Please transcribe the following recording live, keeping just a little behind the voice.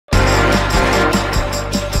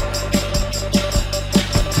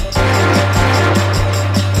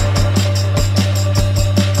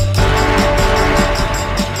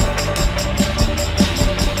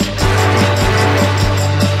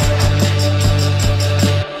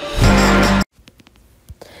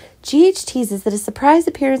GH teases that a surprise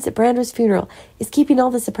appearance at Brando's funeral is keeping all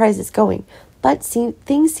the surprises going, but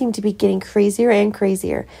things seem to be getting crazier and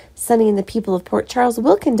crazier. Sonny and the people of Port Charles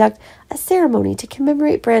will conduct a ceremony to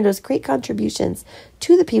commemorate Brando's great contributions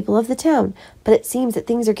to the people of the town, but it seems that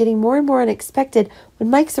things are getting more and more unexpected when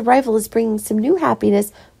Mike's arrival is bringing some new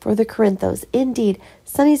happiness for the Corinthos. Indeed,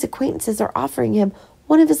 Sonny's acquaintances are offering him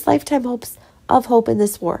one of his lifetime hopes of hope in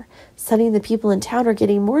this war. Sonny and the people in town are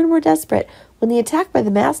getting more and more desperate when the attack by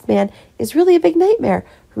the masked man is really a big nightmare.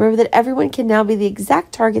 Remember that everyone can now be the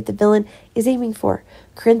exact target the villain is aiming for.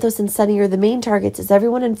 Corinthos and Sonny are the main targets, as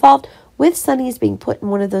everyone involved with Sonny is being put in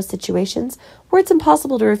one of those situations where it's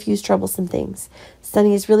impossible to refuse troublesome things.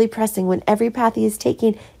 Sonny is really pressing when every path he is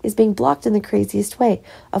taking is being blocked in the craziest way.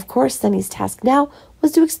 Of course, Sonny's task now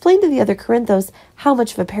was to explain to the other Corinthos how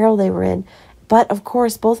much of a peril they were in. But, of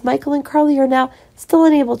course, both Michael and Carly are now still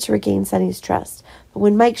unable to regain Sonny's trust. But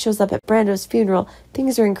when Mike shows up at Brando's funeral,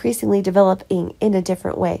 things are increasingly developing in a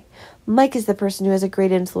different way. Mike is the person who has a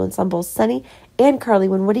great influence on both Sonny and Carly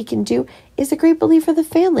when what he can do is a great relief for the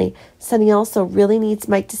family. Sonny also really needs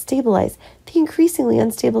Mike to stabilize the increasingly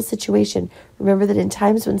unstable situation. Remember that in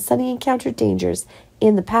times when Sonny encountered dangers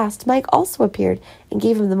in the past, Mike also appeared and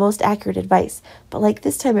gave him the most accurate advice. But like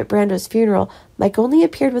this time at Brando's funeral, Mike only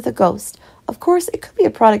appeared with a ghost. Of course, it could be a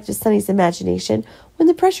product of Sonny's imagination when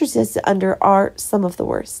the pressures he's under are some of the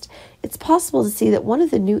worst. It's possible to see that one of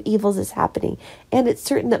the new evils is happening, and it's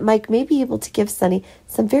certain that Mike may be able to give Sonny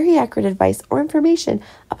some very accurate advice or information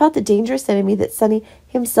about the dangerous enemy that Sonny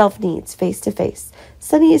himself needs face to face.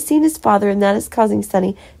 Sonny has seen his father, and that is causing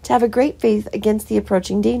Sonny to have a great faith against the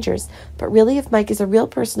approaching dangers. But really, if Mike is a real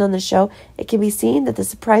person on the show, it can be seen that the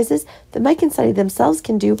surprises that Mike and Sonny themselves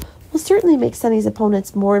can do will certainly make Sonny's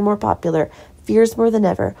opponents more and more popular, fears more than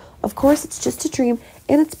ever. Of course, it's just a dream,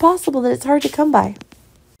 and it's possible that it's hard to come by.